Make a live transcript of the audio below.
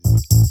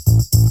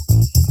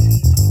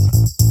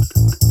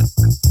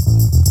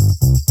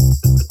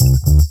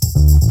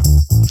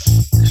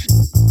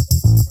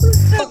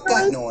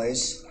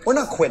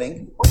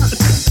quitting.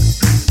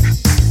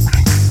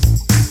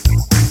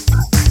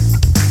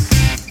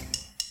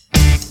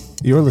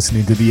 You're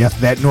listening to the F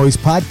That Noise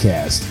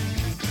podcast,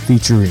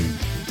 featuring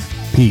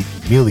Pete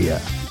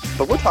Melia,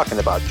 but we're talking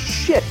about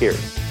shit here.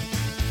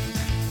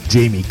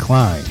 Jamie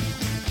Klein,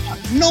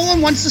 no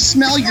one wants to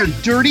smell your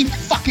dirty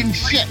fucking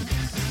shit.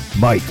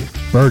 Mike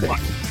Burdick,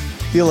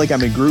 Feel like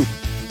I'm in group.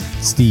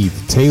 Steve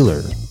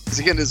Taylor, Is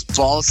he getting his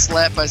balls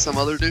slapped by some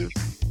other dude?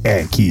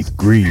 and Keith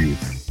Grieve.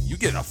 You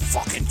get a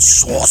fucking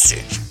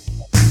sausage.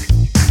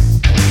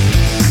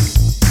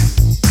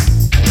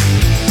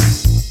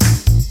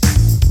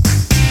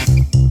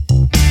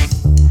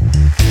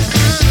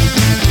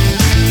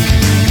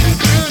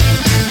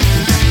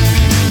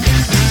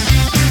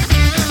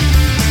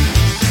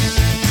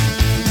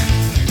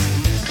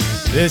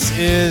 This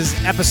is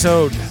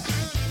episode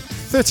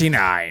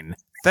 39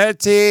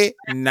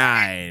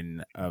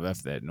 of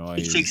F That Noise.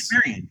 It's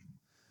Shakespearean.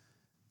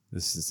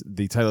 This is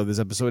the title of this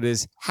episode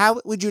is How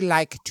Would You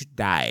Like to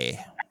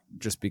Die?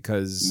 Just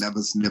because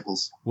Nevis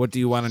nipples. What Do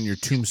You Want on Your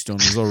Tombstone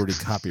was already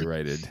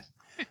copyrighted.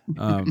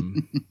 But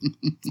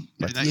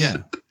yeah.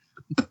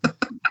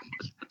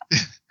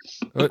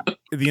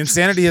 The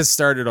insanity has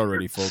started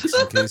already, folks,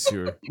 in case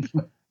you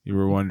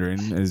were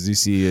wondering, as you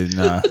see in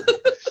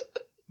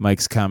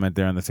Mike's comment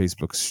there on the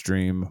Facebook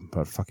stream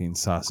about fucking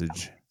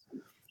sausage.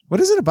 What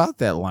is it about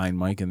that line,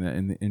 Mike, in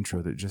the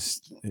intro that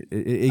just I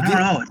don't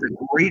know. It's a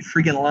great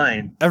freaking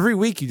line. Every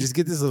week you just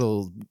get this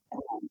little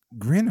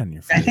grin on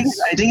your face.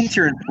 I think it's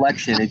your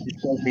inflection. It just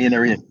tells me and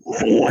everything.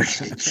 I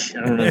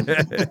don't know.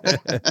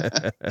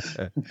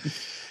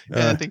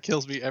 That thing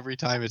kills me every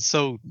time. It's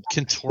so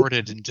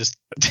contorted and just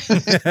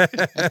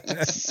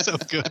so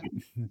good.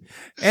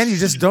 And you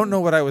just don't know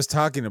what I was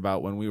talking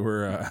about when we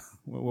were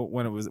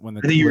when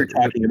I think you were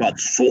talking about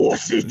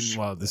sausage.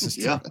 Well, this is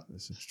true. Yeah.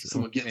 This is true.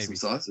 Someone getting some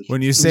sausage.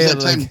 When you say it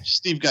that like time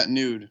Steve got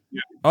nude.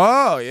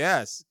 Oh,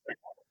 yes.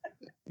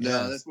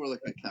 No, that's more like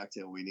a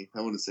cocktail weenie.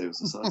 I want to say it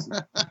was a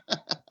sausage.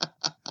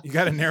 You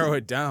got to narrow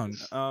it down.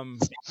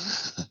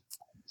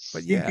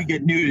 But yeah, you could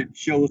get nude. The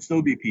show will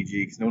still be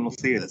PG because no one will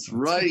see it. That's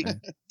right.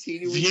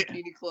 Teeny Weeny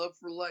Teeny Club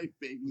for life,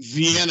 baby.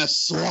 Vienna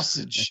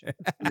sausage.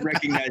 We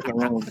recognize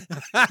our own.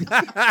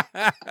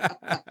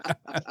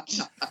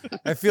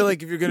 I feel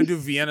like if you're gonna do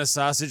Vienna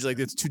sausage, like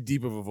that's too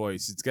deep of a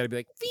voice. It's got to be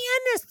like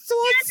Vienna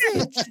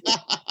sausage.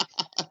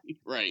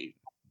 Right.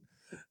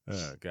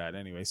 Oh God.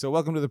 Anyway, so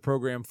welcome to the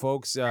program,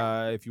 folks.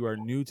 If you are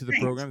new to the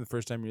program, the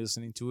first time you're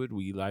listening to it,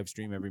 we live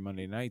stream every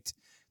Monday night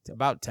to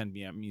about 10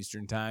 p.m.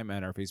 Eastern time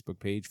at our Facebook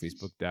page,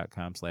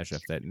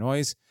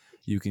 facebook.com/fthatnoise.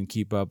 You can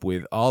keep up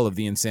with all of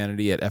the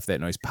insanity at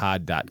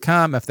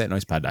fthatnoisepod.com,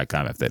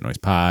 fthatnoisepod.com,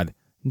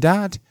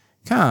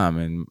 fthatnoisepod.com.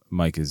 And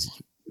Mike is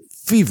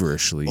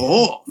feverishly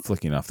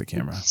flicking off the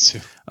camera.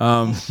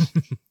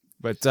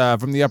 But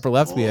from the upper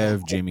left, we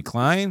have Jamie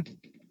Klein.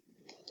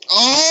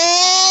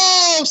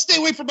 Oh, stay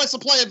away from my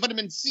supply of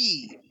vitamin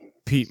C.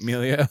 Pete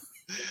Melia.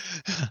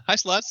 Hi,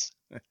 sluts.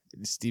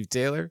 Steve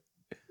Taylor.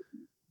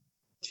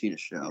 Tina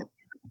Show.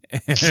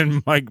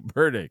 And Mike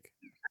Burdick.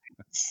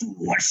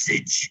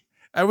 Sausage.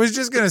 I was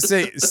just gonna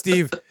say,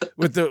 Steve,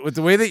 with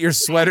the way that your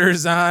sweater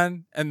is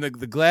on and the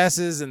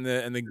glasses and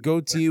the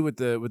goatee with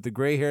the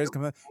gray hairs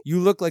coming out, you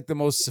look like the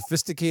most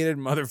sophisticated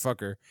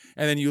motherfucker.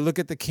 And then you look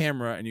at the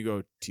camera and you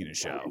go, Tina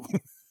Show.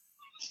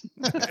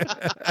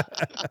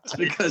 It's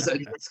because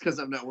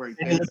I'm not wearing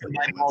They look at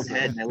my bald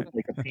head and I look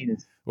like a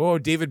penis. Oh,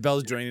 David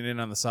Bell's joining in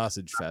on the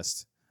Sausage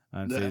Fest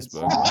on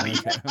Facebook.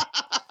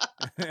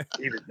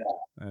 David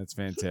Bell. That's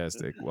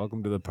fantastic.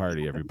 Welcome to the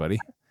party, everybody.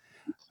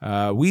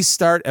 We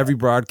start every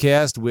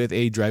broadcast with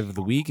a drive of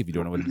the week. If you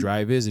don't know what a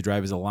drive is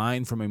a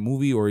line from a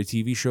movie or a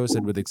TV show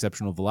said with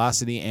exceptional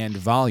velocity and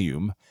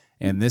volume.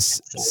 And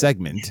this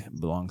segment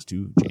belongs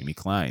to Jamie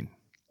Klein.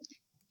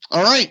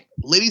 All right,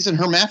 ladies and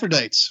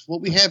hermaphrodites. What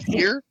we have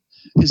here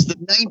is the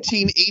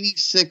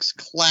 1986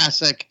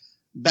 classic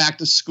Back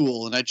to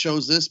School. And I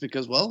chose this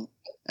because, well,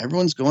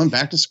 everyone's going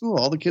back to school.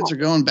 All the kids are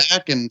going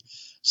back. And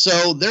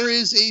so there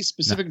is a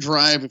specific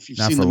drive. If you've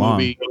seen the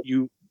movie,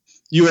 you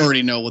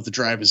already know what the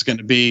drive is going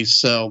to be.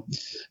 So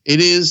it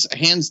is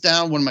hands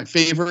down one of my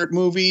favorite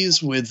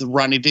movies with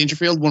Rodney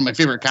Dangerfield, one of my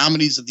favorite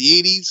comedies of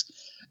the 80s.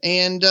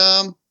 And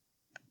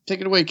take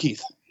it away,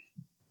 Keith.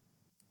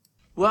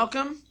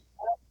 Welcome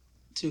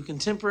to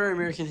Contemporary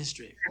American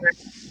History.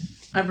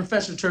 I'm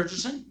Professor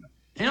Turgison.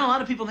 You know, a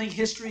lot of people think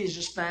history is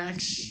just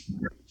facts.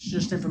 It's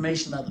just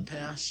information about the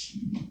past.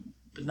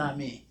 But not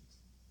me.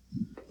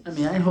 I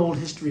mean, I hold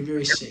history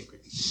very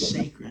sacred.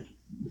 Sacred.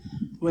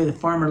 The way the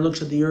farmer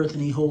looks at the earth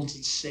and he holds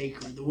it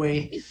sacred. The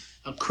way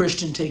a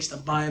Christian takes the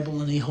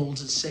Bible and he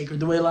holds it sacred.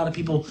 The way a lot of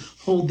people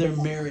hold their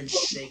marriage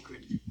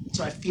sacred. That's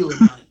how I feel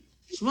about it.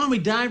 So why don't we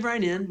dive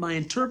right in by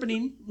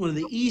interpreting one of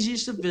the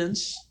easiest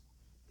events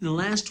in the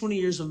last 20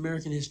 years of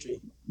American history.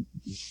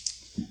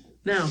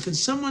 Now, can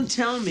someone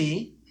tell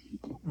me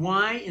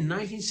why in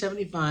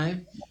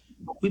 1975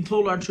 we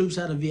pulled our troops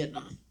out of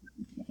Vietnam?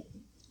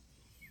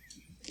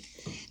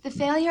 The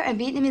failure of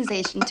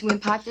Vietnamization to win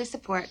popular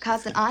support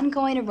caused an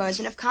ongoing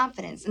erosion of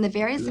confidence in the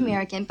various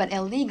American but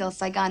illegal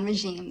Saigon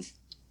regimes.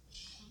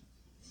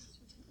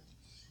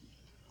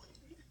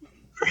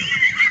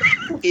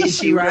 Is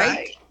she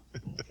right?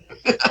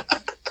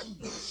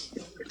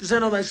 Because I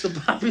know that's the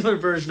popular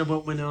version of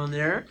what went on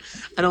there.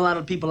 I know a lot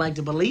of people like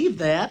to believe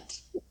that.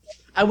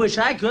 I wish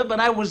I could, but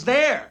I was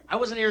there. I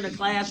wasn't here in a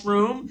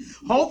classroom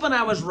hoping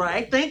I was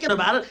right, thinking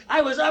about it.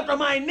 I was up to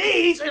my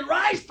knees in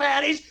rice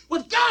paddies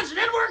with guns, and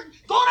then we're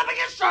going up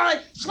against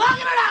Charlie,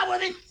 slugging it out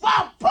with him,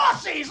 while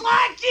pussies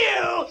like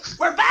you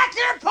were back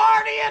here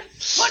partying,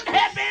 putting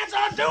headbands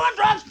on, doing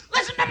drugs,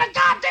 listening to the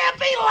goddamn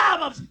Beatle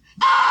albums.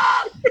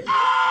 Oh!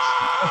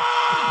 Oh!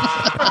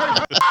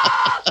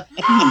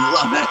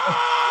 Love it.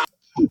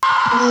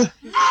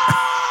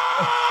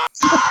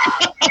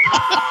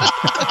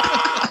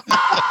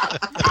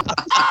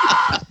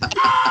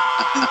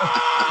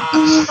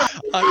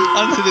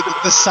 Honestly,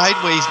 the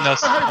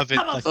sidewaysness of it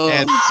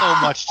adds so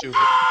much to it.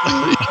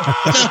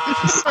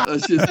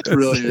 That's just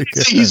brilliant.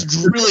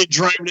 He's really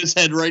driving his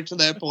head right to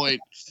that point.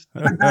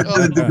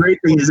 The great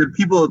thing is that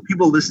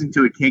people listening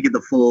to it can't get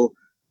the full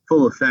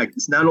effect.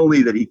 It's not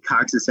only that he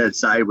cocks his head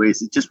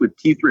sideways; it's just with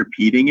Keith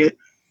repeating it.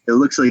 It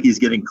looks like he's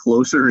getting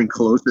closer and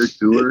closer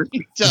to her.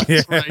 He does,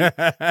 right?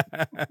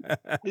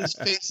 His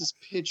face is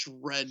pitch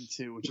red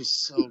too, which is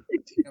so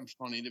damn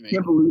funny to me. I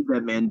can't believe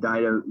that man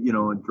died of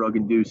a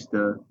drug-induced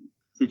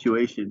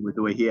situation with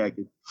the way he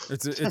acted.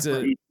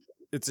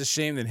 It's a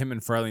shame that him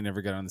and Farley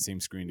never got on the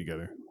same screen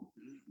together.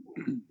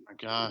 Oh my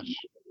gosh.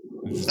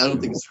 I don't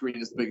think the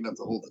screen is big enough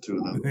to hold the two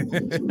of them,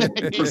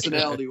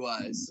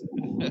 personality-wise.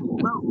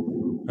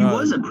 Well, he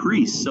was a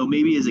priest, so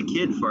maybe as a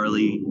kid,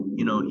 Farley,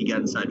 he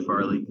got inside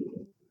Farley.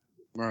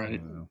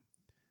 Right.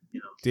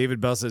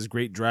 David Bell says,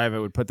 great drive. I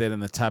would put that in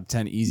the top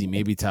 10 easy,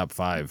 maybe top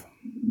 5.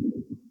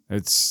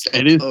 It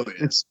is.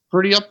 It's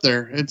pretty up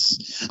there.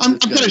 I'm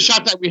kind of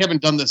shocked that we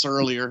haven't done this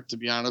earlier, to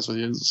be honest with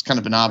you. It's kind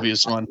of an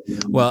obvious one.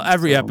 Well,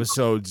 every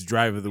episode's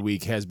drive of the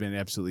week has been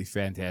absolutely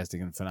fantastic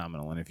and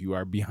phenomenal. And if you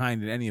are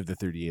behind in any of the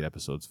 38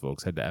 episodes,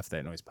 folks, head to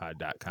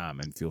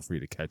fthatnoisepod.com and feel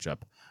free to catch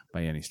up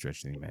by any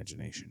stretch of the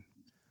imagination.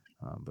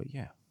 But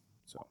yeah,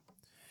 so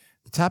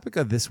the topic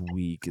of this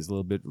week is a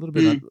little bit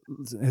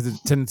has a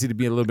tendency to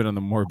be a little bit on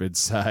the morbid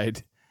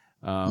side.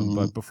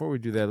 But before we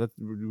do that,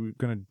 we're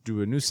going to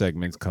do a new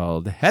segment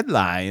called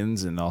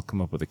Headlines, and I'll come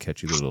up with a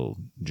catchy little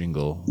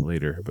jingle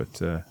later. But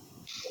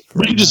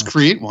we can just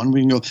create one.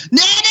 We can go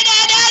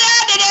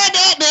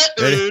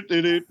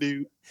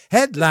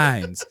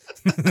Headlines.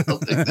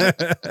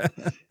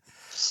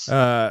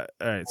 All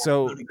right,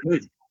 so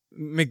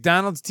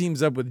McDonald's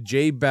teams up with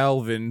J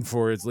Balvin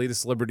for its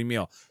latest celebrity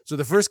meal. So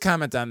the first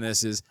comment on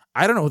this is,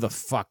 I don't know who the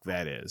fuck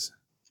that is.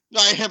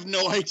 I have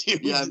no idea.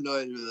 Yeah, I have no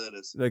idea who that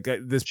is. Like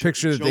this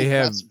picture that they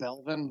have.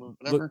 Belvin,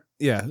 whatever.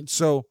 Yeah.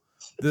 So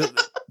the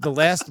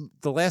last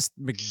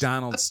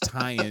McDonald's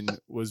tie-in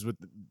was with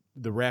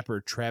the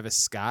rapper Travis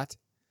Scott,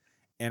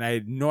 and I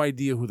had no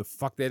idea who the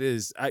fuck that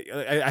is.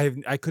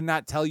 I could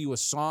not tell you a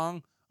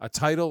song, a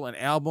title, an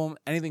album,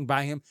 anything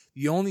by him.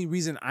 The only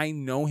reason I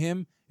know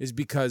him is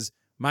because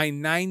my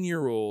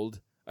 9-year-old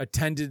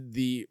attended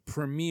the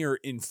premiere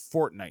in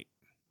Fortnite.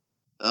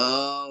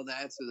 Oh,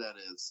 that's who that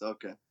is.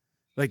 Okay.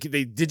 Like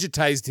they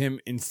digitized him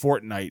in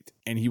Fortnite,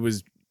 and he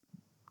was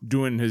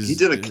doing his. He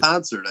did a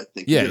concert, I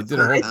think. Yeah, he did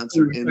a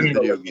concert in the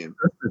video game.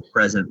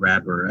 Present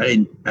rapper.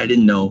 I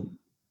didn't know.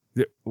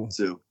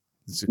 Zoo.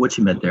 What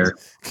you meant there?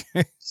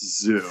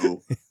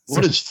 Zoo.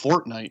 What is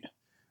Fortnite?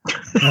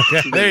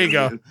 Okay, there you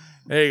go.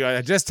 There you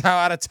go. Just how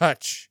out of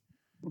touch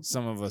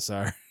some of us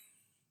are.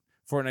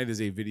 Fortnite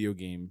is a video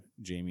game,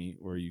 Jamie,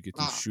 where you get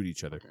to shoot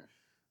each other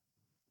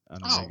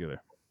on a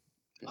regular.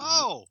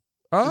 Oh.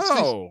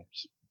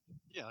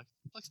 Yeah,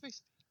 like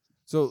space.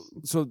 So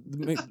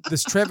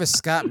this Travis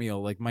Scott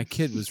meal, like my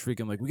kid was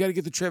freaking like, we got to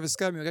get the Travis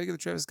Scott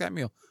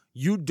meal.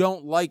 You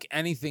don't like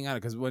anything on it,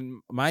 because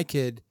when my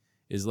kid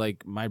is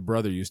like my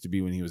brother used to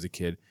be when he was a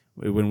kid,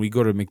 when we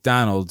go to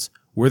McDonald's,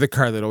 we're the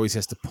car that always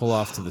has to pull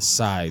off to the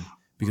side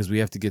because we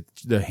have to get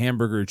the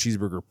hamburger or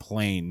cheeseburger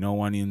plain,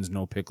 no onions,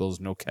 no pickles,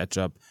 no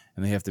ketchup,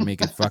 and they have to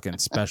make it fucking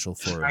special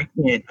for it.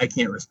 I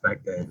can't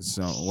respect that.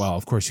 So, well,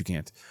 of course you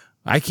can't.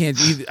 I can't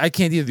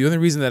either. The only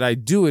reason that I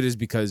do it is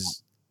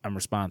because I'm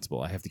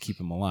responsible. I have to keep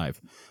him alive.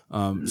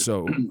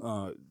 So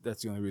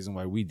that's the only reason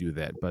why we do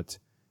that. But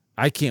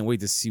I can't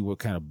wait to see what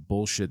kind of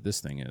bullshit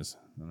this thing is.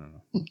 I don't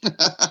know.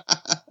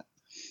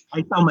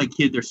 I tell my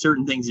kid there's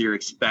certain things that you're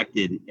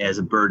expected as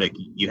a Burdick.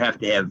 You have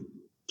to have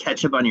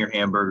ketchup on your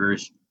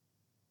hamburgers.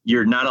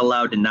 You're not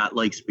allowed to not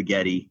like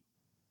spaghetti.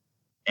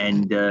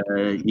 And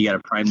you got to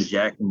prime the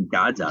Jack and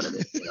God's out of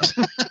it. You know?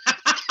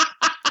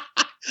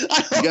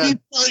 I hope you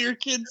tell your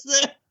kids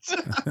that. Oh,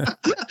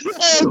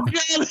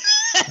 God.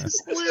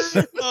 That's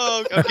weird.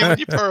 Oh, I'm giving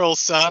you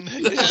pearls, son.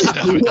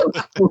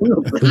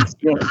 That's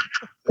good.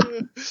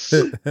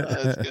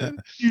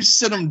 You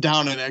sit them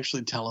down and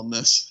actually tell them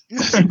this.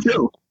 I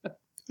do.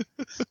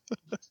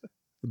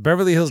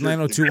 Beverly Hills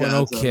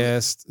 90210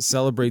 cast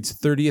celebrates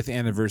 30th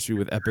anniversary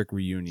with epic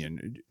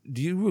reunion.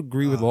 Do you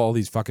agree with all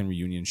these fucking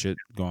reunion shit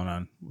going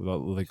on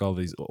with all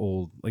these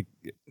old, like,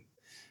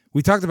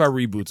 We talked about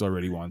reboots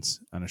already once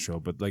on a show,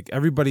 but like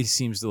everybody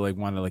seems to like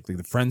want to like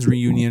the Friends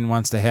reunion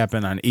wants to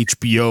happen on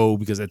HBO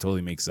because that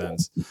totally makes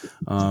sense.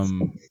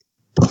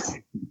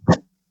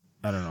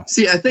 I don't know.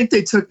 See, I think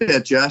they took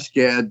that Josh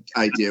Gad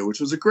idea, which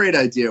was a great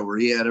idea, where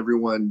he had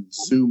everyone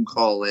Zoom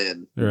call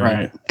in,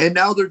 Right? And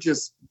now they're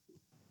just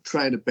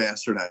trying to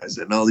bastardize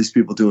it, and all these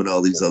people doing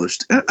all these other.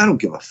 I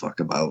don't give a fuck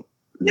about.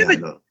 Yeah,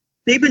 but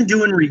they've been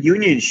doing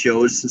reunion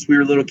shows since we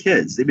were little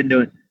kids. They've been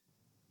doing.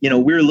 We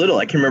were little.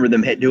 I can remember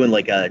them doing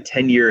like a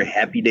 10-year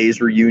Happy Days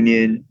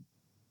reunion,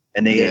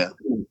 and they've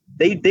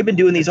been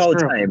doing these all the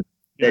time.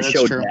 That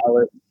show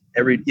Dallas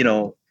every.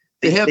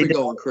 They have been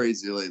going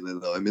crazy lately,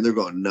 though. I mean, they're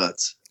going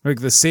nuts. Like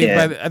the Saved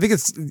by I think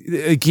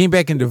it came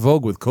back into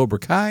vogue with Cobra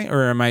Kai,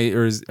 or am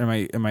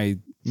I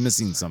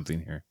missing something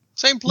here?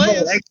 Same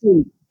place.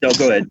 No,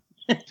 go ahead.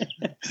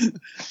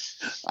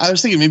 I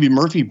was thinking maybe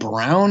Murphy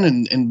Brown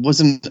and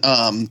wasn't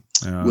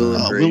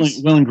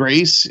Will and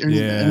Grace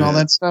and all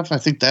that stuff. I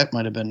think that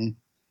might have been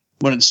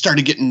when it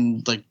started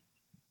getting like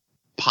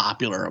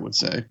popular, I would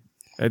say.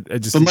 But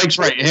Mike's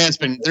right.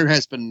 There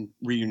has been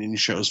reunion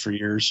shows for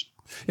years.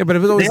 Yeah, but it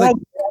was always they all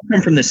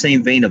come from the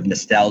same vein of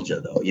nostalgia,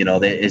 though.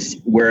 It's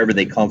wherever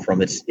they come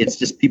from. It's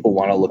just people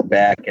want to look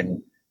back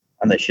and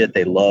on the shit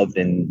they loved,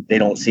 and they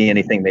don't see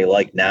anything they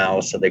like now,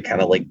 so they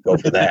kind of like go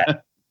for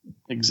that.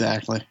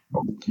 Exactly.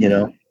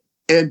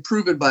 And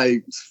proven by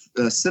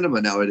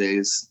cinema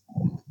nowadays,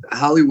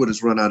 Hollywood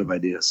has run out of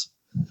ideas.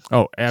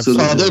 Oh,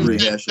 absolutely.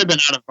 So they've been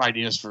out of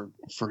ideas for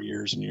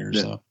years and years.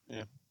 Yeah. So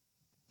yeah.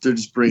 They're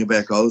just bringing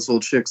back all this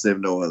old chicks. They have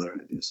no other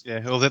ideas.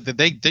 Yeah, well,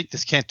 they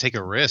just can't take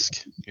a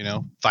risk.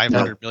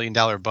 $500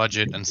 million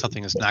budget and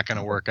something that's not going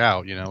to work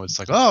out. It's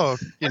like,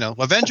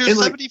 Avengers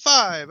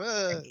 75.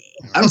 I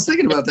was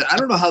thinking about that. I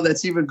don't know how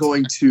that's even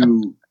going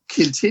to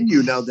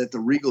continue now that the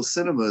Regal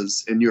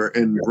Cinemas in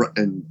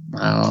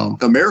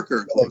America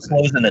are closing. They're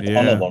closing a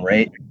ton of them,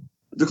 right?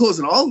 They're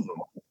closing all of them.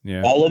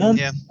 Yeah, all of them.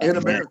 Yeah, in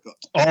America,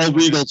 all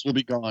Regals will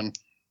be gone.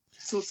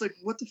 So it's like,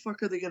 what the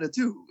fuck are they going to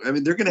do? I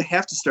mean, they're going to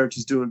have to start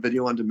just doing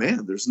video on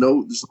demand. There's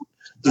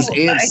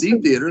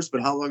AMC theaters,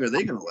 but how long are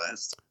they going to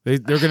last? They're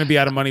going to be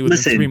out of money within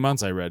 3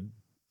 months. I read.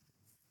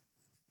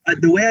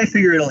 The way I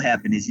figure it'll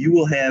happen is you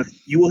will have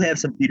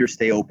some theaters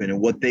stay open, and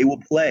what they will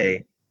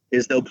play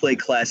is they'll play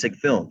classic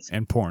films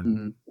and porn.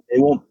 Mm-hmm. It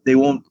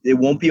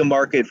won't be a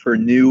market for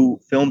new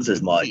films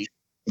as much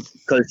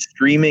because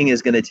streaming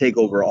is going to take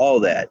over all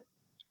that.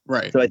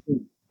 Right. So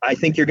I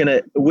think you're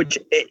gonna,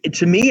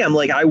 to me, I'm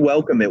like, I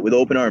welcome it with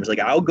open arms. Like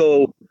I'll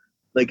go,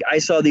 like I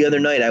saw the other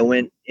night, I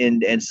went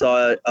and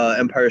saw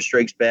Empire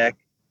Strikes Back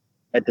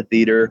at the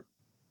theater,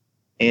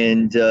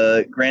 and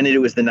granted it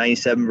was the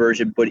 '97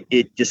 version, but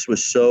it just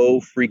was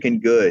so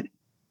freaking good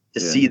to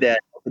see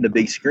that on the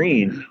big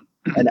screen.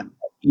 And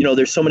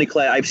there's so many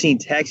I've seen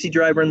Taxi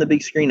Driver on the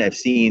big screen. I've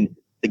seen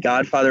The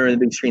Godfather on the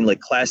big screen, like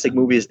classic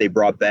movies they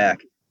brought back.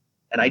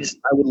 And I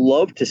would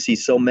love to see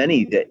so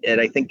many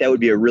and I think that would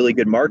be a really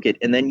good market.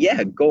 And then,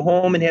 go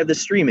home and have the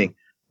streaming.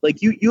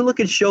 Like you look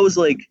at shows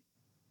like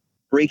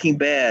Breaking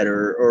Bad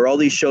or all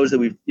these shows that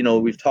we've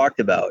talked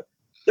about.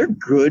 They're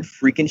good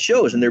freaking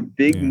shows and they're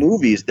big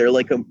movies. They're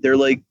like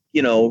 8-9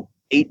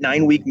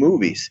 week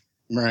movies.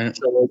 Right.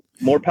 So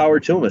more power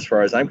to them as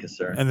far as I'm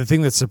concerned. And the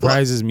thing that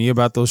surprises me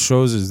about those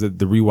shows is the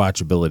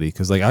rewatchability.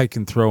 Because like I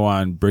can throw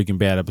on Breaking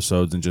Bad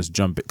episodes and just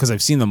jump it because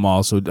I've seen them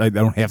all, so I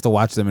don't have to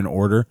watch them in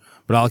order.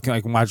 But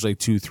I can watch like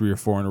 2, 3, or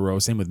 4 in a row.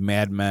 Same with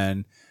Mad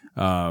Men,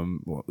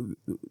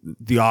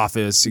 The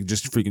Office. You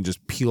just freaking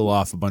just peel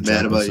off a bunch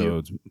of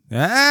episodes.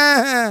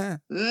 Well,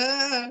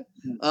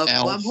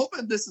 I'm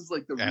hoping this is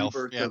like the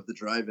rebirth of the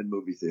drive-in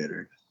movie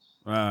theater.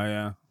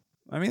 Yeah.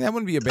 I mean, that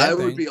wouldn't be a bad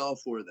thing. I would be all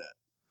for that.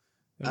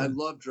 I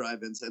love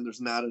drive-ins, and there's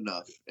not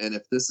enough. And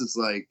if this is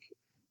like,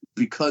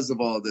 because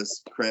of all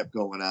this crap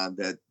going on,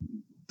 that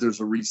there's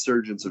a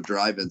resurgence of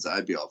drive-ins,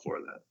 I'd be all for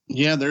that.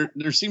 Yeah,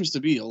 there seems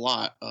to be a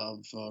lot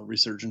of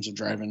resurgence of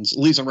drive-ins, at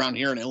least around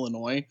here in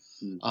Illinois.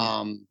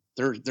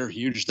 They're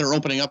huge. They're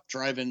opening up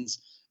drive-ins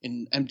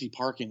in empty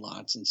parking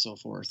lots and so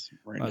forth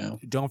right now.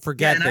 Don't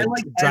forget that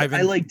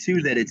I like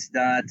too that it's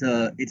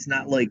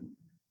not like.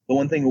 The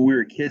one thing when we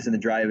were kids in the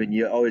drive-in,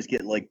 you always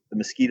get like the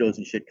mosquitoes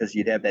and shit because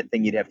you'd have that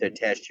thing you'd have to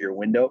attach to your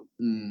window.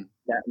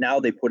 Now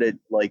they put it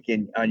like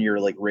on your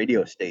like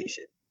radio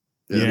station.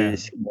 Yeah, you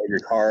just your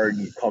car and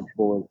you're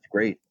comfortable. It's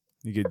great.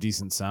 You get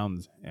decent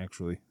sound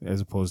actually, as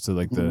opposed to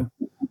like the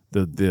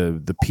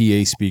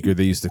PA speaker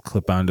they used to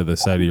clip onto the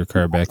side of your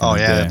car back. In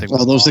the day.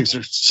 Well, those things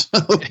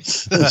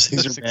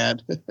are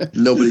bad.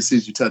 Nobody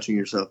sees you touching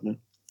yourself now.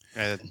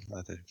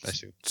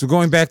 So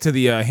going back to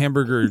the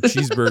hamburger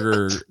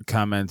cheeseburger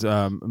comment,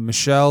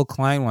 Michelle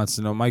Klein wants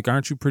to know, Mike,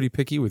 aren't you pretty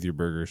picky with your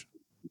burgers?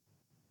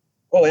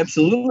 Oh,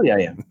 absolutely, I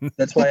am.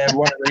 That's why I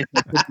want to raise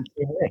my cookies the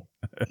same way.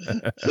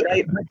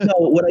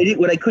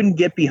 What I couldn't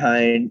get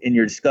behind in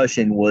your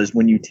discussion was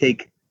when you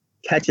take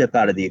ketchup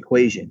out of the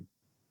equation.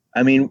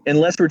 I mean,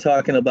 unless we're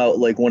talking about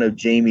like one of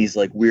Jamie's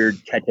like weird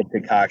ketchup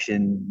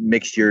concoction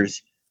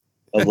mixtures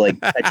of like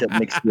ketchup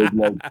mixed with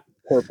like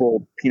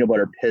purple peanut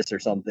butter piss or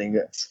something.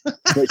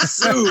 But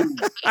just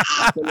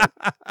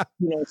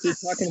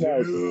talking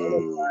about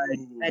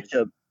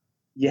ketchup,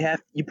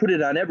 you put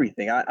it on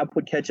everything. I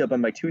put ketchup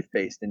on my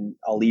toothpaste and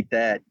I'll eat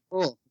that.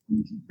 Oh.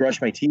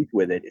 Brush my teeth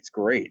with it. It's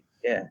great.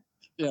 Yeah.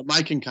 Yeah,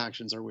 my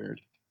concoctions are weird.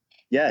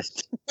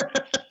 Yes.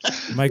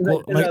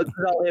 Michael,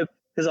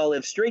 because I'll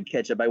have straight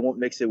ketchup. I won't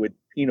mix it with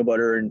peanut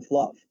butter and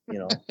fluff.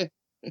 No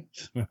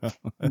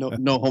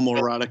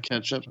homoerotic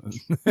ketchup.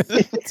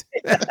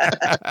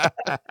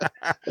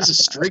 This is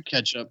straight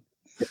ketchup.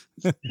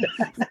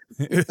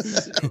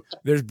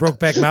 There's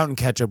Brokeback Mountain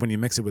ketchup when you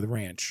mix it with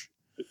ranch.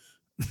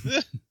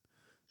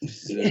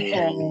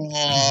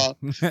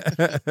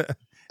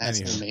 That's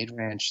homemade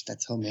ranch.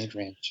 That's homemade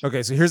ranch.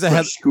 Okay, so here's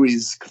a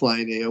squeeze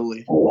Klein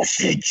aioli.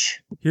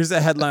 Here's a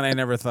headline I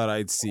never thought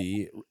I'd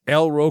see.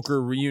 Al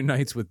Roker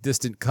reunites with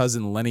distant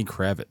cousin Lenny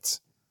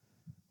Kravitz.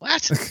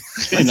 What?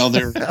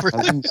 They're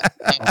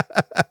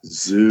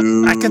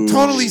Zoom. I can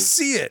totally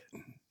see it.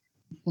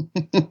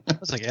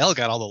 It's like Al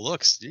got all the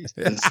looks. Jeez.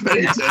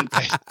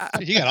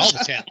 He got all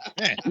the talent.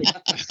 Man.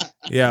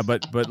 Yeah,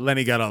 but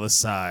Lenny got all the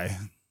sigh.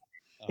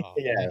 Oh,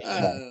 Yeah.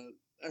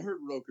 I heard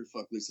Roker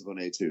fuck Lisa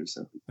Bonet too.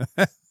 So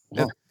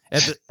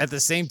at the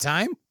same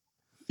time.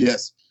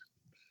 Yes.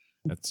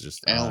 That's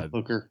just Al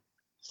Hooker.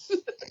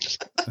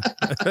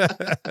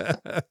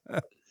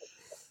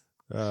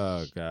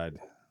 Oh God.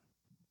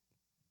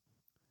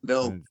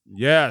 No.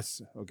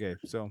 Yes. Okay.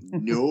 So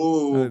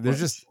no. There's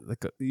just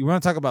you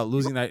want to talk about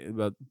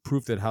about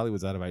proof that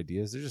Hollywood's out of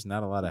ideas. There's just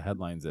not a lot of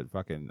headlines that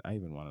I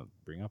even want to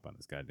bring up on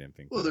this goddamn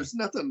thing. Well, there's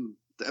nothing.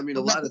 I mean,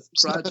 a lot of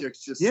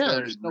projects just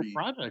there's no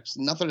projects,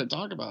 nothing to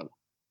talk about.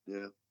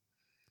 Yeah.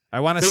 I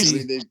want to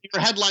see.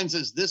 Your headlines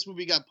is this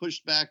movie got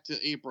pushed back to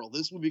April.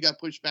 This movie got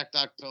pushed back to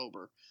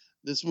October.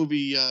 This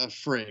movie,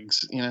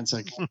 Friggs. It's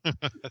like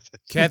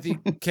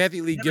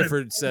Kathy Lee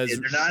Gifford says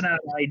they're not out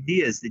of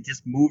ideas. They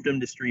just moved them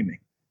to streaming.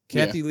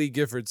 Kathy Lee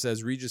Gifford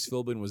says Regis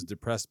Philbin was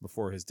depressed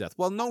before his death.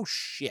 Well, no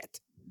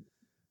shit.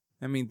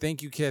 I mean,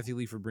 thank you, Kathy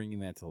Lee, for bringing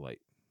that to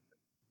light.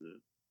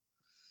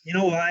 You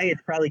know why?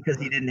 It's probably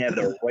because he didn't have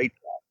the right.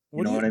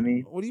 What I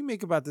mean? What do you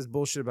make about this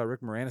bullshit about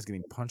Rick Moranis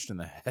getting punched in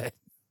the head?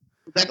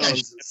 That guy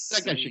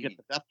should get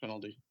the death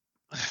penalty.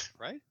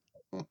 Right?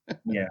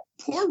 Yeah.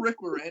 Poor Rick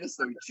Moranis,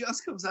 though. He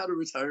just comes out of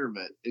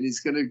retirement and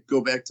he's going to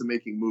go back to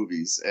making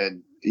movies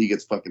and he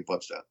gets fucking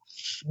punched out.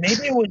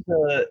 Maybe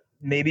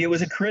it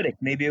was a critic.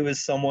 Maybe it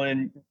was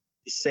someone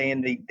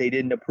saying they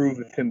didn't approve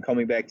of him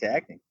coming back to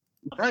acting.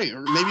 Right.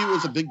 Or maybe it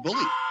was a big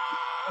bully.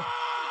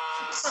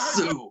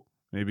 So.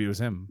 Maybe it was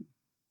him.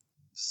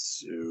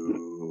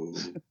 So.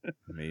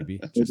 Maybe.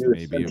 Just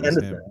maybe it was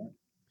him.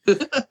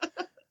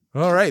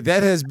 All right,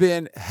 that has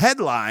been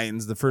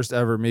Headlines, the first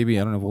ever. Maybe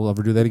I don't know if we'll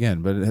ever do that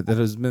again, but that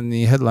has been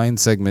the headline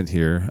segment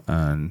here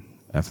on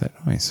F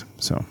That Noise.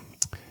 So,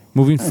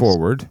 moving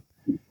forward,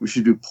 we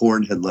should do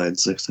porn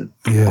headlines next time.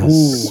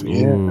 Yes.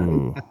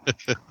 Ooh,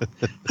 yeah.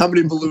 How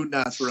many balloon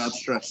knots were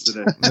outstretched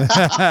today?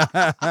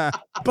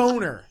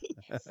 Boner.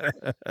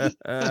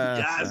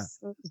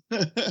 Yes.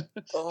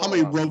 How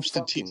many ropes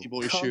did Titi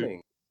Boy shoot?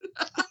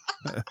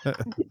 All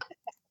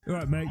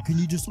right, mate. Can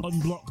you just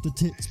unblock the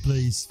tits,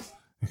 please?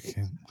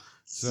 Okay.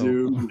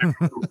 So,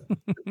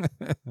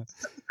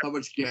 how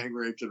much gang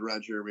rape did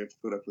Ron Jeremy have to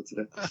put up with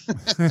today?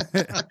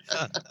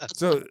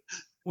 So,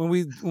 when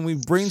we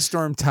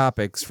brainstorm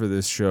topics for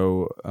this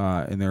show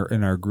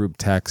in our group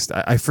text,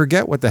 I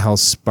forget what the hell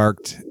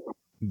sparked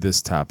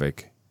this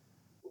topic,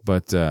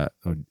 but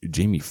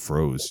Jamie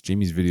froze.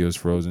 Jamie's video is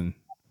frozen,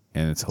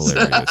 and it's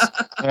hilarious.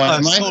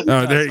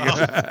 Oh, there you go.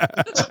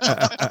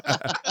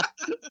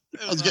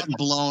 I was getting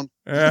blown.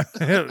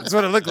 That's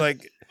what it looked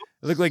like.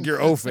 It looked like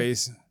your O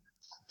face.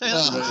 Like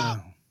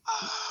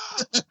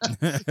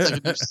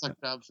a suck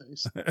job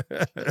face.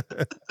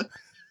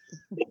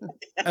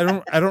 I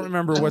don't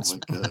remember I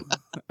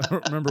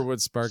don't remember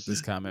what sparked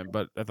this comment,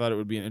 but I thought it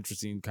would be an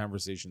interesting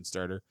conversation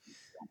starter.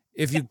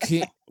 If you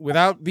can't,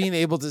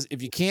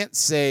 if you can't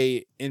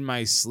say in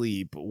my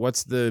sleep,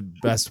 what's the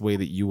best way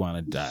that you want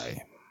to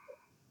die?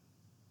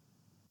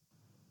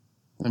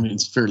 I mean,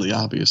 it's fairly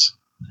obvious.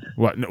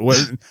 What?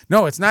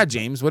 No, it's not,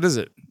 James. What is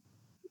it?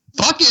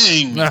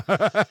 Fucking.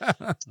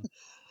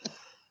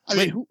 I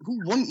mean, who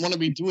wouldn't want to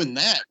be doing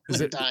that?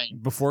 Is it dying?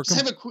 Before?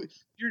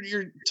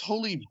 You're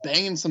totally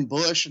banging some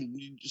bush, and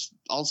you just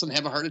all of a sudden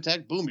have a heart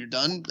attack. Boom, you're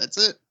done. That's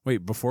it.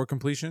 Wait, before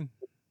completion?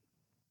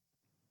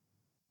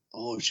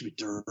 Oh, it should be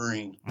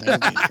during.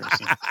 That'd be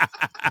interesting.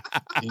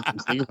 I didn't even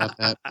think about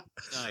that.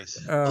 Nice.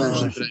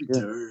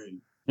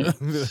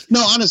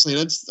 No, honestly,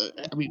 that's.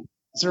 I mean,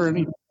 is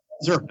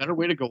there a better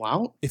way to go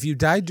out? If you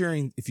die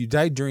during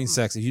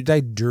sex, if you die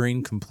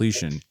during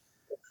completion,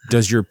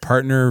 does your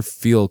partner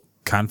feel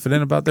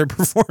confident about their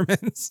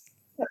performance?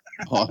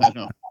 Oh, I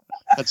know.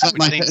 That's not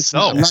my. So.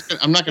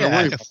 I'm not going to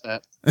worry about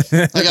that.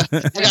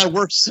 I got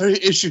worse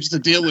issues to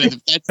deal with.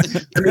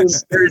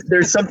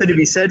 There's something to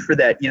be said for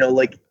that.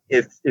 Like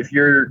if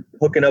you're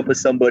hooking up with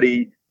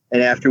somebody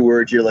and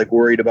afterwards you're like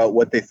worried about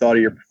what they thought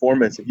of your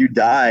performance. If you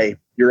die,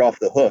 you're off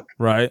the hook.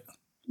 Right.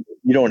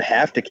 you don't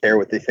have to care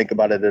what they think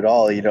about it at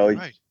all. You know,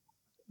 Right.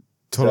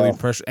 Totally So-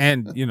 pressure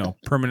and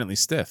permanently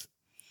stiff.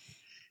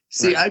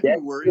 See, Right. I'd be Yeah.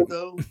 worried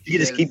though. you can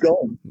just that keep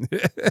going.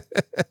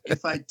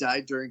 If I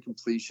died during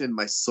completion,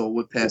 my soul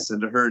would pass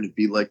into her, and it'd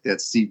be like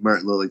that Steve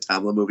Martin, Lily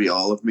Tomlin movie,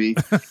 All of Me.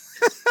 And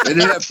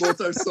it'd have both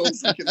our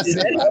souls like in the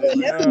same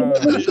body.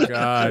 Oh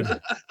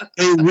God.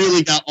 They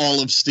really got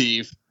all of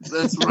Steve.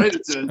 That's right,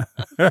 it did.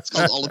 It's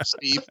called all of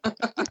Steve.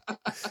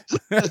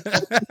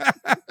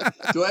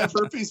 Do I have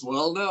herpes?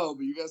 Well, no,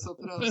 but you got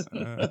something else.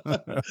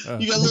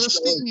 You got little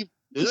Steve.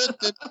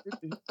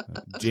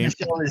 James.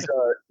 Michelle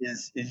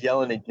is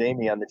yelling at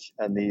Jamie on the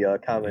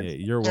comments. Yeah,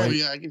 your Oh wife.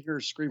 yeah, I can hear her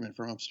screaming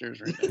from upstairs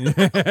right now.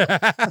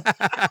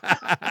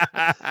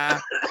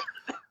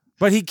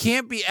 But he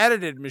can't be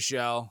edited,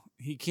 Michelle.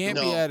 He can't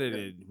be No.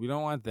 edited. We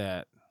don't want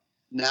that.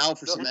 Now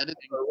for some editing.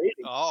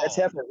 Oh, That's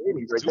half our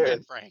ratings right zoom there.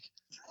 in, Frank.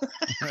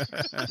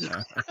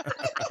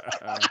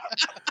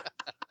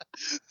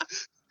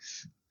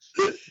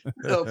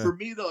 No, for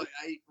me though,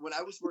 when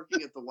I was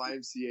working at the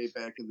YMCA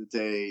back in the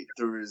day,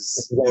 there was This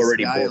is this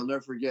already guy booked. I'll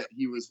never forget.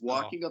 He was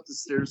walking up the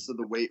stairs to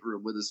the weight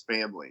room with his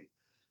family,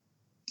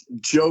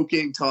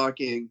 joking,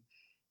 talking,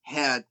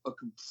 had a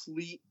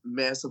complete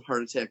massive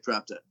heart attack,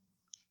 dropped dead.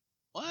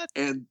 What?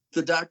 And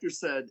the doctor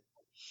said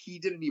he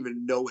didn't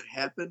even know it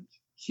happened.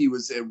 He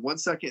was in 1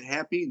 second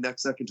happy,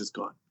 next second just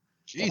gone.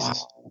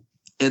 Jesus.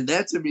 And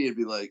that to me, it'd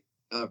be like,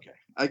 okay,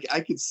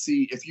 I could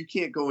see if you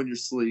can't go in your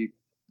sleep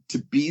to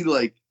be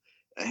like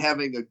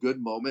having a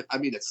good moment. I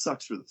mean, it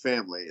sucks for the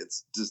family.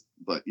 It's just,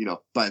 but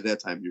by that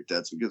time you're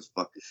dead, so who gives a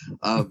fuck?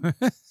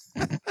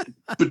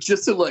 But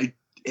just to like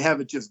have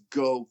it just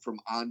go from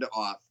on to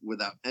off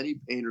without any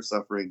pain or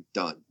suffering,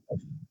 done.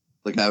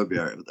 Like I would be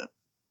all right with that.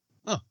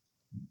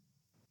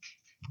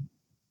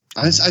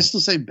 I still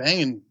say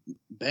banging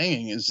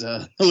is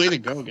the way to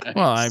go, guys.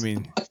 Well, I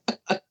mean,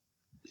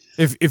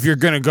 if you're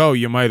gonna go,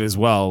 you might as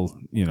well,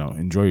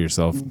 enjoy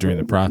yourself during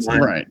the process.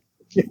 Right.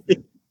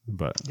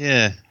 But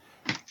Yeah.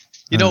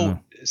 I don't know.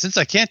 Since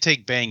I can't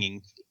take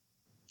banging,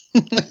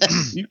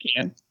 You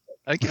can.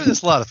 I give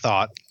this a lot of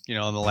thought, in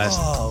the last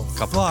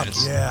couple of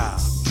minutes. Yeah.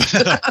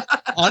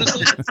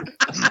 Honestly,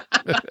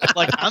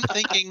 like I'm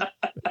thinking,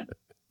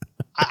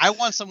 I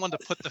want someone to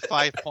put the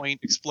 5-point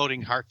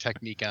exploding heart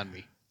technique on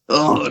me.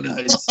 Oh,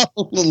 nice.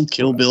 Little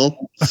Kill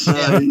Bill.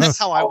 Yeah, that's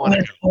how I want to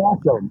That's go.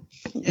 awesome.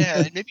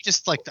 Yeah, maybe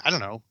just like, I don't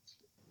know,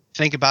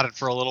 think about it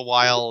for a little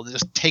while,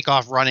 just take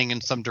off running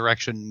in some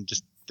direction,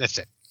 just that's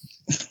it.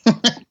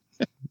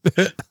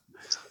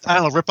 I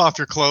don't know, rip off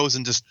your clothes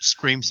and just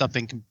scream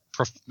something,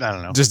 I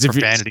don't know, Just if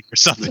you- profanity or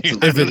something.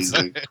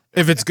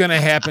 if it's gonna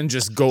happen,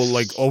 just go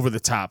like over the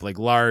top, like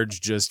large,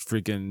 just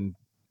freaking.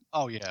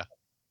 Oh, yeah.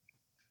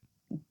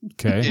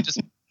 Okay.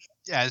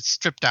 Yeah,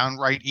 strip down,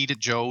 right, eat at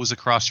Joe's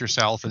across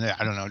yourself, and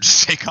I don't know,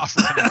 just take off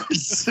running.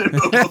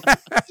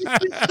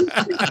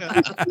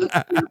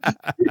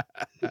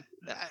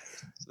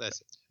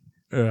 That's it.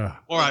 Yeah.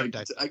 Or I would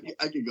die. I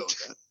can go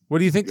with that. What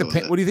do you think Go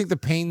with what do you think the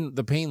pain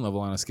level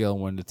on a scale of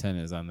 1 to 10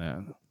 is on that?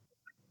 I'm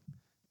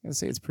gonna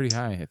say it's pretty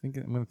high. I'm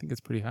gonna think it's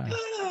pretty high.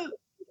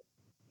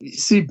 You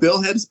see,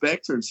 Bill had his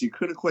back turned, so you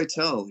couldn't quite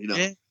tell.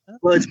 Yeah.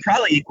 Well, it's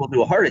probably equal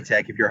to a heart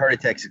attack if your heart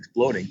attack's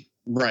exploding.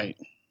 Right.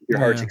 Your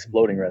heart's Yeah.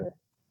 exploding, rather.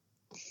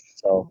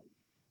 So,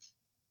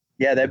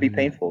 yeah, that'd be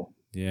painful.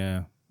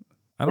 Yeah.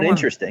 I But don't want.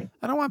 interesting.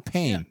 I don't want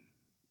pain.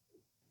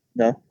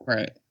 No.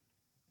 Right.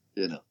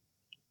 Yeah,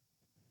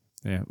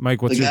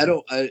 Mike. What's Like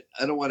your? I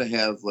don't want to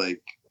have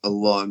like a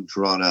long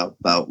drawn out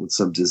bout with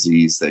some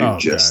disease that Oh you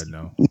just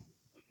God,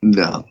 no.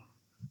 no.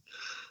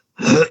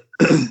 I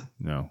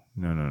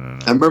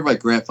remember my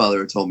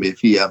grandfather told me if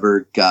he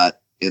ever got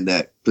in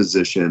that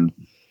position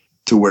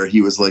to where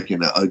he was like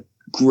in a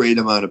great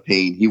amount of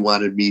pain, he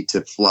wanted me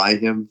to fly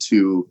him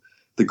to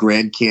the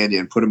Grand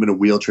Canyon, put him in a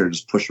wheelchair, and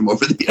just push him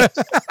over the edge.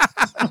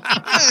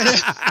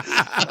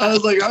 I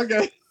was like,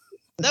 okay.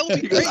 That would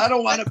be Because great. I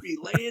don't want to be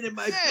laying in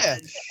my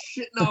bed,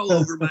 shitting all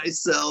over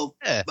myself.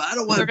 Yeah. But I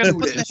don't want They're to gonna do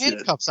put that the shit.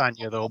 handcuffs on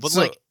you though, but So-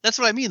 like that's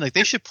what I mean. Like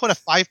they should put a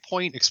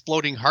 5-point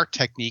exploding heart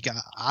technique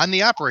on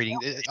the operating.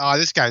 Oh,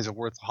 this guy's a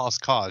worthwhile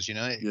cause,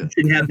 Yeah. You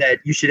should have that.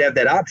 You should have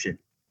that option.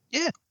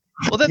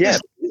 Well, then Yeah.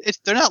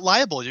 they're not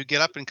liable. You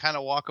get up and kind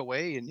of walk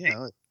away, and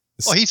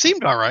well, he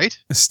seemed all right.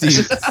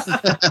 Steve.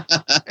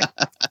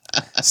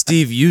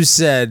 Steve, you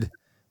said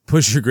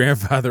push your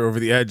grandfather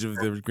over the edge of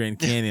the Grand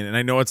Canyon, and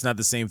I know it's not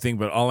the same thing,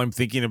 but all I'm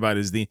thinking about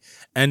is the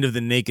end of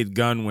the Naked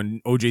Gun when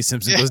O.J.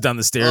 Simpson goes down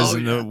the stairs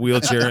in the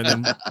wheelchair and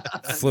then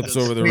flips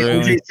over the I mean,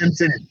 railing. O.J.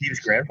 Simpson is Steve's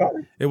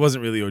grandfather. It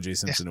wasn't really O.J.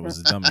 Simpson; it was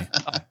a dummy.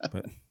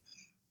 But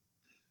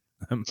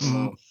Oh,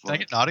 Can I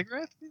get an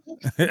autograph?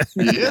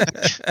 yeah.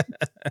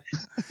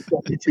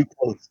 Don't be too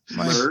close.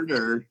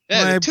 Murder.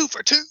 Yeah, My- 2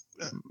 for 2.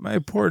 my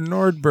poor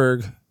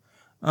Nordberg.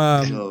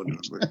 No, no.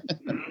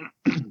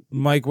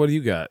 Mike, what do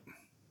you got?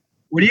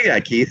 What do you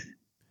got, Keith?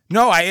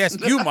 No, I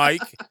asked you,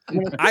 Mike.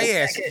 I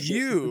asked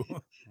you.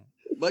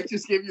 Mike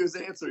just gave you his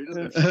answer. He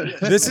doesn't have shit.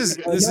 This is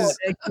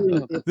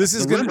this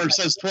is The gonna rumor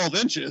says 12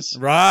 inches.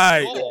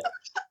 right.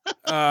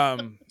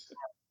 Oh,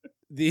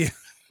 The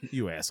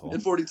You asshole.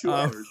 In 42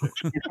 hours.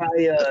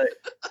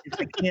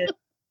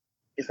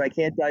 If I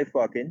can't die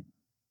fucking,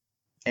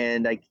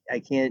 and I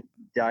can't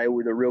die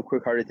with a real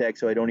quick heart attack,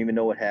 so I don't even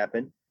know what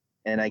happened,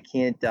 and I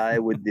can't die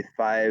with the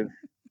 5,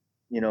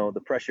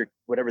 the pressure,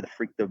 whatever the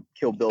freak the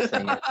Kill Bill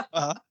thing is.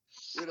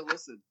 Way to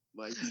listen,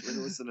 Mike. Way to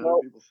listen to Well,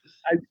 other people.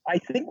 I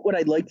think what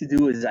I'd like to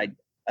do is I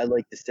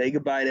like to say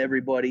goodbye to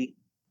everybody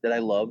that I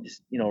love.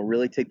 Just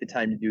really take the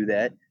time to do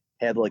that.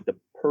 Have like the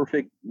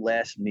perfect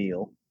last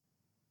meal.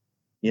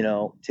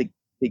 To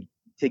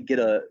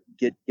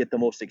get the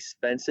most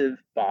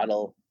expensive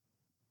bottle,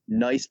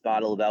 nice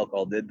bottle of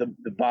alcohol. The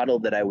bottle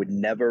that I would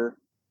never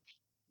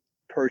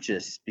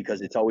purchase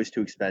because it's always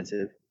too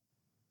expensive.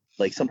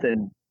 Like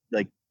something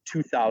like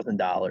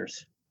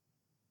 $2,000.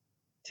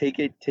 Take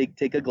a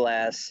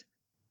glass,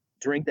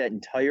 drink that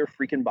entire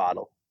freaking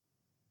bottle.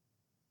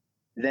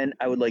 Then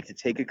I would like to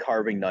take a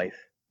carving knife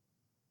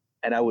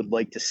and I would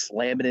like to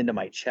slam it into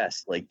my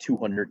chest like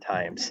 200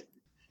 times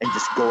and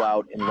just go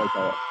out and like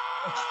a.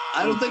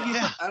 I don't think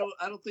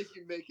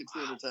you make it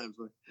 200 times,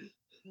 Mike.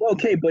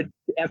 Okay, but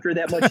after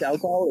that much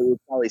alcohol, it would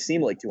probably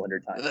seem like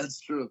 200 times. That's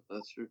true. So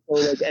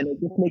and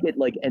just make it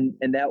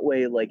and that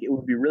way, it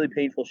would be really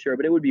painful, sure,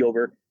 but it would be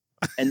over.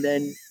 And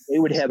then they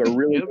would have a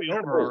really. It'll be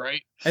over, all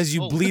right. As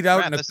you bleed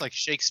out, that's like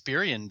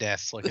Shakespearean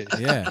death.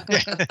 Yeah.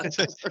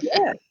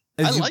 Yeah.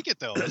 I like it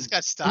though. It's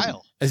got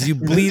style. As you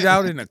bleed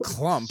out in a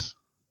clump.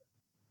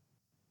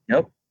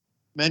 Yep.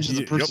 Imagine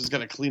the person's got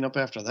to clean up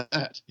after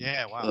that.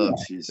 Yeah, wow. Oh,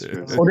 jeez.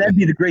 Well, that'd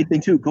be the great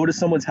thing too. Go to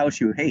someone's house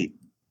you hate,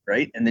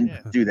 right, and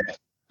then do that.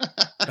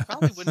 They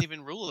probably wouldn't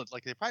even rule it.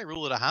 Like they probably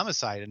rule it a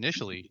homicide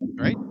initially,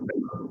 right?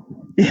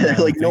 Yeah, they're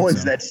like no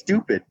one's that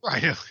stupid.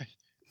 Right.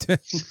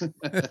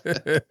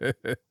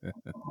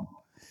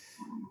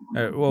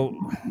 Well,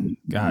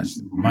 gosh,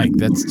 Mike,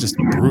 that's just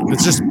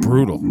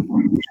brutal.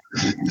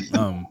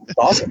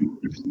 Awesome.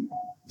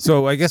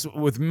 So I guess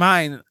with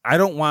mine, I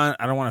don't want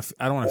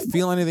to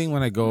feel anything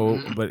when I go.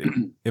 But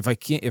if I'm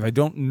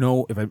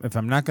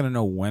not going to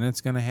know when it's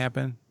going to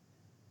happen,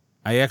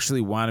 I actually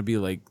want to be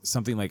like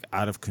something like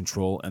out of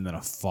control and then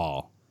a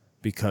fall,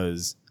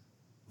 because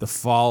the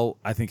fall,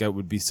 I think I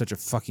would be such a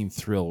fucking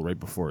thrill right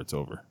before it's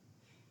over.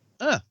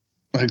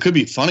 It could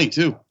be funny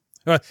too.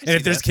 And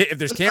if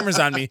there's cameras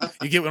on me,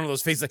 you get one of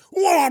those faces like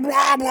blah,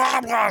 blah,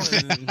 blah, blah.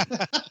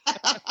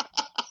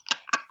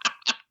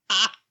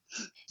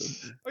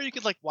 Or you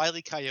could like Wile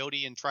E.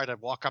 Coyote and try to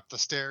walk up the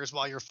stairs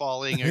while you're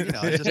falling, or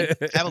just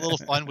have a little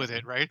fun with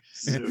it, right?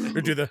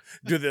 Or do the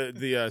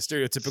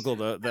stereotypical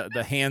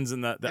the hands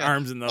and the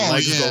arms and the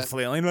legs go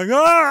flailing like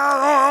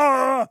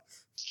ah!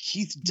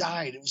 Keith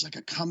died. It was like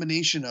a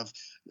combination of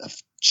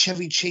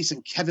Chevy Chase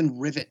and Kevin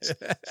Rivet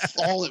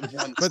all at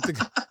once. But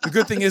the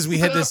good thing is we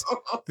had this.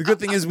 The good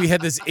thing is we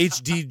had this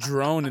HD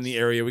drone in the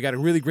area. We got a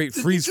really great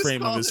freeze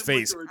frame of his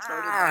face.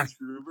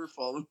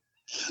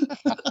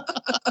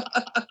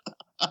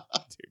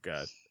 Dear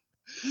God.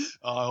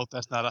 Oh, I hope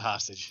that's not a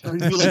hostage. Or you'd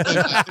be like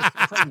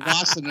Fred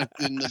Wasson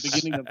in the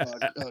beginning of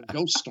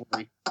Ghost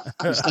Story.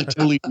 Just like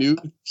totally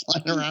nude,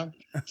 flying around.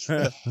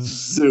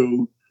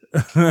 So.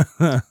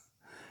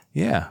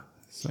 Yeah.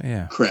 So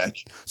yeah. Crack.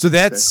 So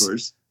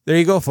that's there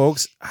you go,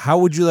 folks. How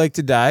would you like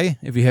to die?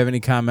 If you have any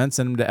comments,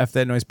 send them to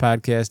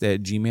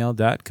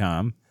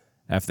fthatnoisepodcast@gmail.com.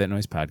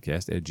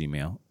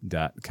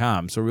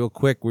 fthatnoisepodcast@gmail.com. So real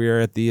quick, we are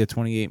at the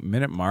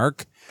 28-minute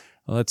mark.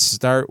 Let's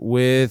start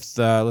with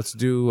let's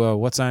do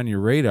what's on your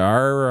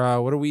radar.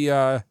 What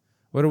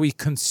are we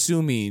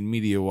consuming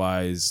media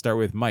wise? Start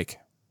with Mike.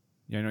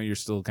 I know you're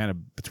still kind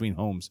of between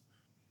homes,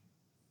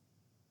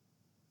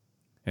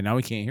 and now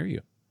we can't hear you.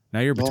 Now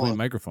you're between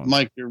microphones.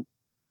 Mike,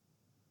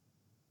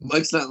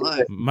 Mike's not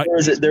live.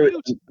 Mike's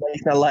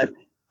not live.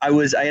 I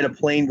had a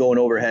plane going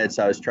overhead,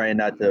 so I was trying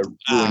not to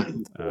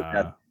ruin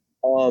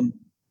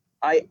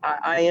I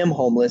am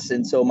homeless,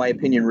 and so my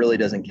opinion really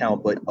doesn't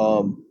count. But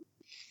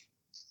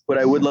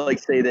I would like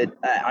to say that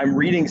I'm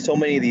reading so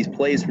many of these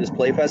plays for this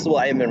play festival.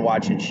 I haven't been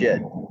watching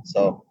shit,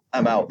 so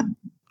I'm out.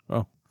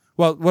 Oh,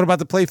 well, what about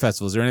the play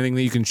festival? Is there anything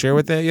that you can share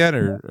with that yet,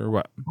 or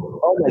what?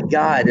 Oh my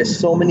God, there's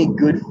so many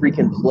good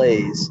freaking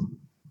plays.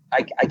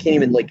 I can't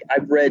even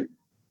I've read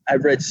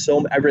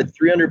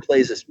 300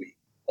 plays this week,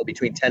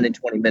 between 10 and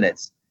 20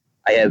 minutes.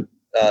 I have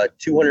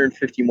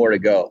 250 more to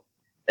go,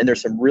 and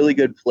there's some really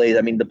good plays.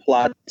 I mean, the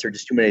plots are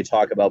just too many to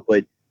talk about,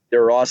 but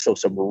there are also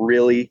some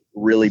really,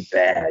 really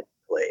bad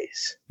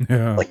plays.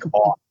 Yeah.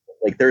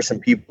 There's some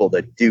people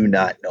that do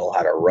not know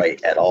how to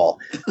write at all.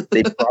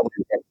 They probably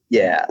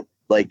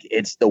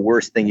it's the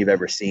worst thing you've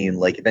ever seen.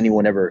 Like if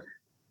anyone ever.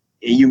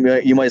 You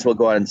might as well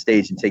go out on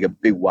stage and take a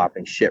big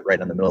whopping shit right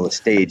on the middle of the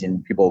stage,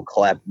 and people will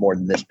clap more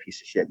than this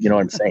piece of shit. You know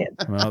what I'm saying?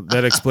 Well,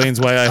 that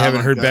explains why I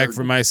haven't heard back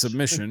from my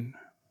submission.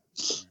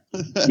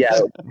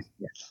 Yeah.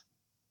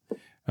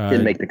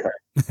 Didn't make the cut.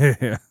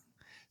 Yeah.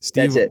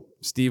 Steve, that's it.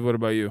 Steve, what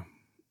about you?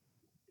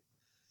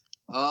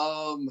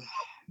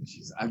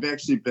 I've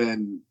actually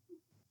been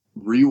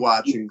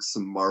rewatching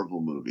some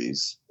Marvel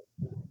movies,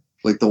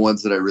 like the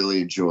ones that I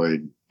really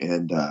enjoyed,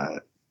 and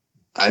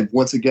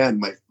once again,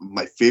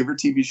 my favorite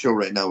TV show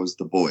right now is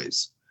The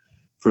Boys.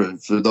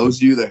 For those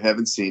of you that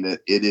haven't seen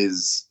it, it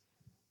is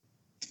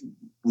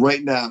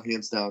right now,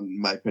 hands down,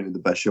 in my opinion, the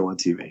best show on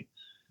TV.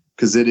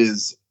 Because it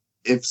is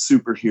if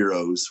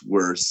superheroes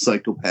were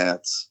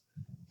psychopaths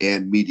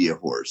and media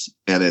whores,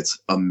 and it's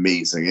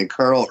amazing. And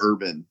Carl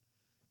Urban,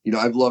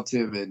 I've loved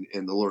him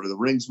in the Lord of the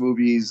Rings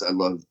movies. I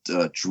loved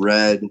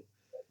Dredd.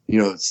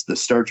 It's the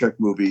Star Trek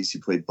movies. He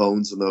played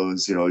Bones in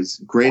those. He's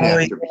a great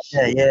actor.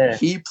 Yeah.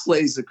 He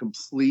plays a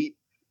complete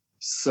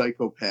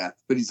psychopath,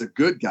 but he's a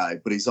good guy,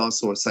 but he's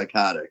also a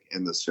psychotic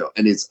in this show,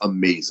 and it's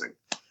amazing.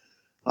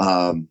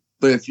 But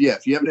if you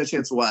haven't had a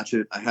chance to watch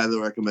it, I highly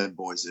recommend,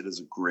 boys. It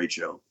is a great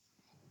show.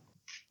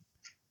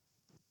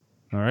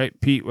 All right,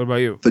 Pete, what about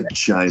you?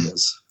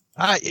 Vaginas.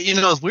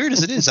 As weird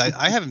as it is,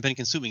 I haven't been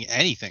consuming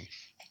anything.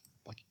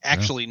 Like,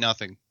 actually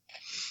nothing.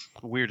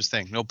 The weirdest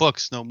thing. No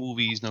books, no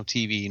movies, no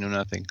TV, no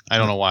nothing. I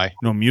don't know why.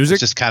 No music? It's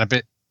just kind of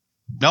bit.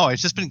 No,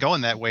 it's just been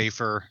going that way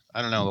for,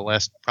 I don't know, the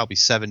last probably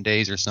 7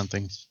 days or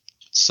something. It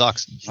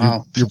sucks.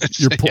 Wow.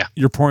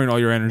 You're pouring all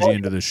your energy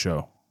into this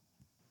show.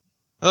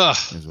 Ugh.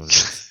 Is what it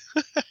is.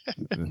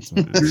 That's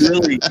what it You is.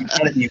 really,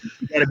 you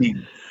gotta be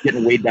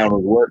getting weighed down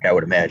with work, I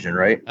would imagine,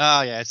 right?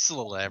 Oh, yeah, it's a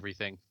little of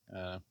everything.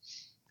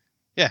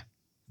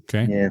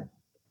 Okay. Yeah.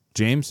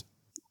 James?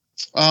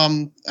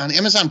 On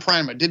Amazon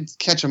Prime, I did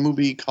catch a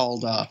movie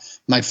called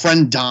My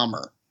Friend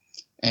Dahmer,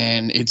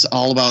 and it's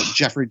all about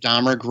Jeffrey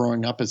Dahmer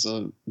growing up as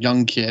a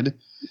young kid.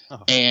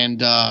 Oh. And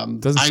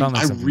Doesn't sound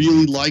like I something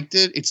really you- liked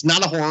it. It's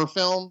not a horror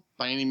film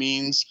by any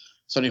means.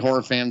 So any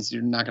horror fans,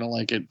 you're not going to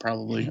like it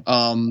probably.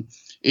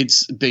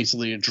 It's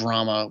basically a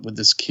drama with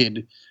this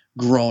kid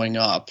growing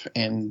up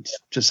and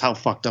just how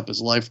fucked up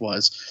his life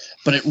was.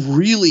 But it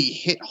really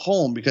hit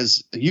home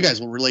because you guys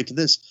will relate to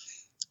this.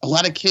 A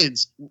lot of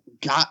kids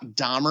got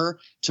Dahmer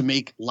to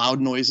make loud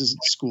noises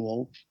at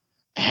school,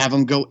 have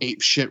him go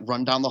ape shit,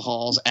 run down the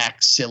halls,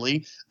 act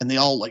silly, and they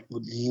all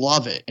would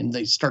love it. And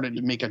they started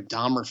to make a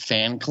Dahmer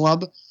fan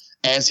club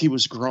as he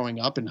was growing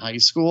up in high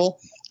school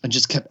and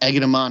just kept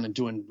egging him on and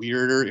doing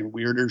weirder and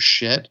weirder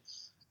shit.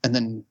 And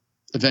then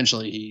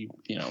eventually he,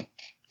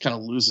 kind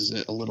of loses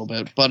it a little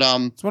bit. But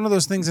It's one of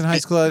those things in high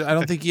school. I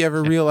don't think you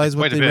ever realize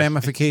what Quite a the bit.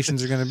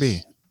 ramifications are going to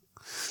be.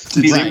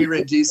 Did Jamie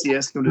Randisi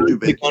ask him to do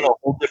Take bacon? on a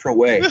whole different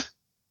way.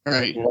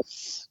 right.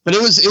 But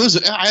it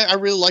was I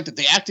really liked it.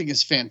 The acting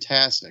is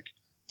fantastic.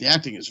 The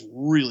acting is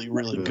really,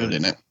 really good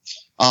in it.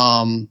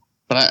 But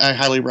I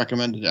highly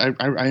recommend it.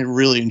 I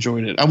really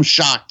enjoyed it. I was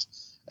shocked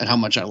at how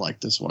much I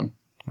liked this one.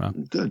 Wow.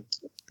 Good.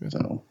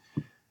 So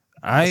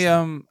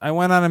I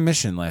went on a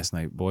mission last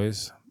night,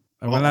 boys.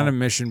 I went on a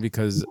mission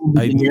because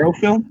The De Niro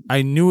film?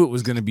 I knew it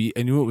was going to be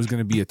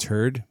a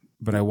turd,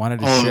 but I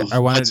wanted to share.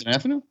 Hudson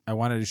Avenue? I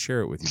wanted to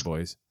share it with you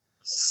boys.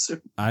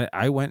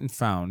 I went and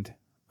found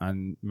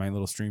on my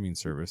little streaming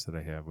service that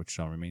I have, which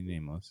shall remain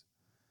nameless,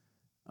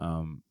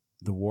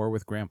 The War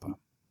with Grandpa.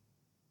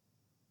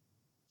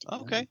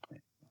 Okay.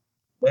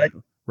 What?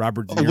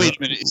 Robert De Oh, Niro. wait a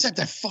minute. Is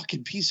that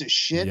fucking piece of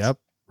shit? Yep.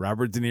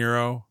 Robert De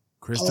Niro,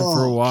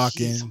 Christopher Oh,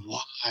 Walken. jeez,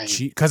 why?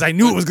 Because I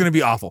knew it was going to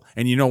be awful.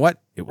 And you know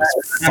what? It was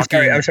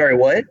I'm sorry,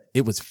 what?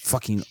 It was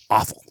fucking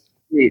awful.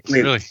 Wait.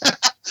 Really?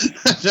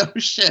 No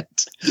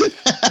shit.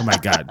 Oh my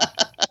God.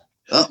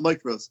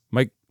 Mike Rose.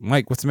 Mike,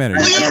 what's the matter?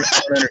 I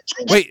don't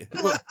understand.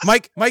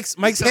 Wait,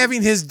 Mike's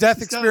having his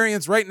death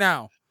experience right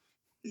now.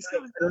 I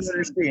don't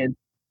understand.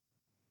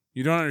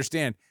 You don't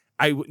understand.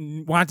 I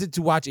wanted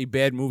to watch a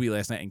bad movie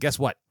last night, and guess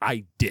what?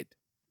 I did.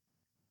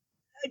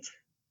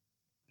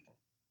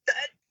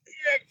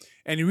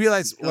 And you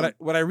realize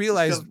what I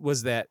realized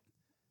was that,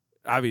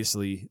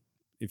 obviously,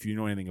 if you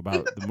know anything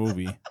about the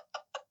movie,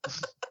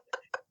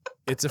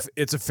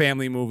 it's a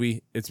family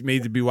movie. It's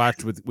made to be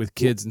watched with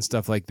kids and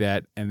stuff like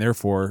that, and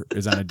therefore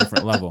is on a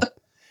different level.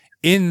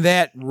 In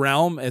that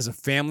realm, as a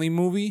family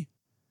movie,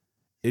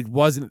 it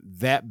wasn't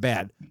that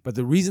bad. But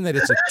the reason that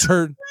it's a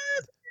turd,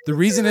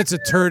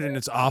 and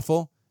it's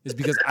awful is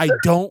because I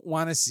don't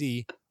want to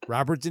see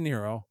Robert De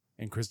Niro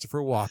and Christopher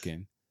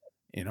Walken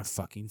in a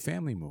fucking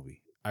family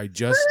movie. I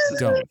just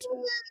don't.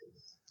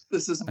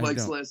 This is I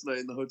Mike's don't. last night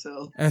in the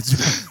hotel.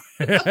 That's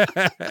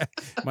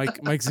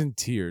Mike's in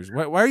tears.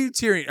 Why are you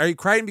tearing? Are you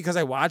crying because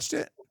I watched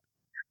it?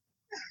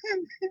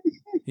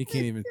 He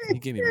can't even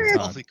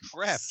talk. Holy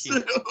crap,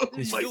 Keith.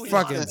 He's If you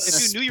fucking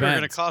knew you were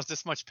going to spent. cause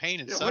this much pain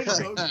and Yeah, wait a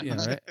suffering. second.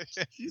 Yeah, right.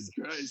 Jesus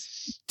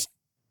Christ.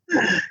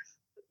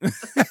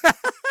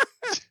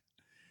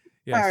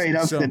 Yeah, All right,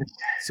 I'm finished.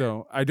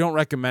 So I don't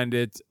recommend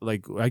it.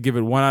 Like, I give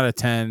it 1 out of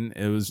 10.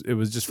 It was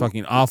just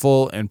fucking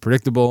awful and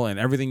predictable and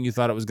everything you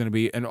thought it was going to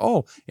be. And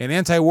an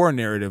anti-war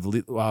narrative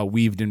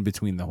weaved in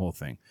between the whole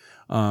thing.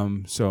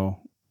 The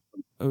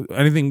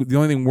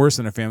only thing worse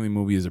than a family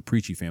movie is a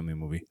preachy family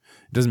movie.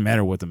 It doesn't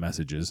matter what the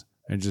message is.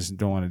 I just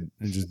don't want it.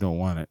 I just don't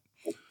want it.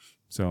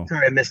 So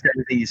Sorry, I missed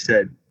everything you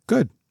said.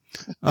 good.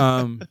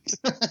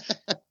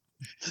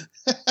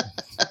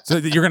 So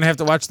you're gonna have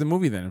to watch the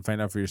movie then and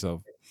find out for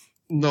yourself.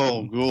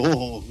 No,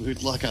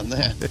 good luck on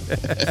that.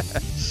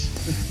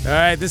 All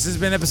right, this has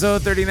been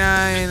episode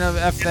 39 of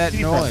F That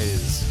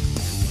Noise.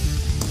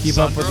 Keep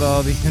up with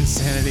all the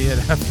insanity at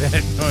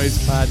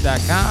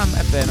fthatnoisepod.com,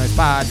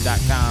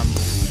 fthatnoisepod.com,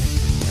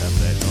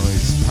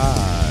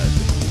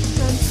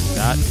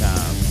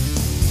 fthatnoisepod.com.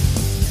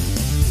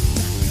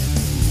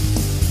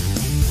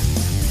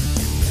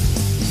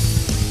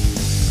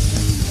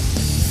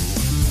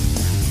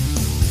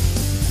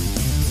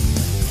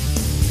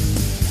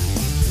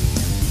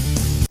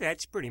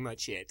 That's pretty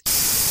much it.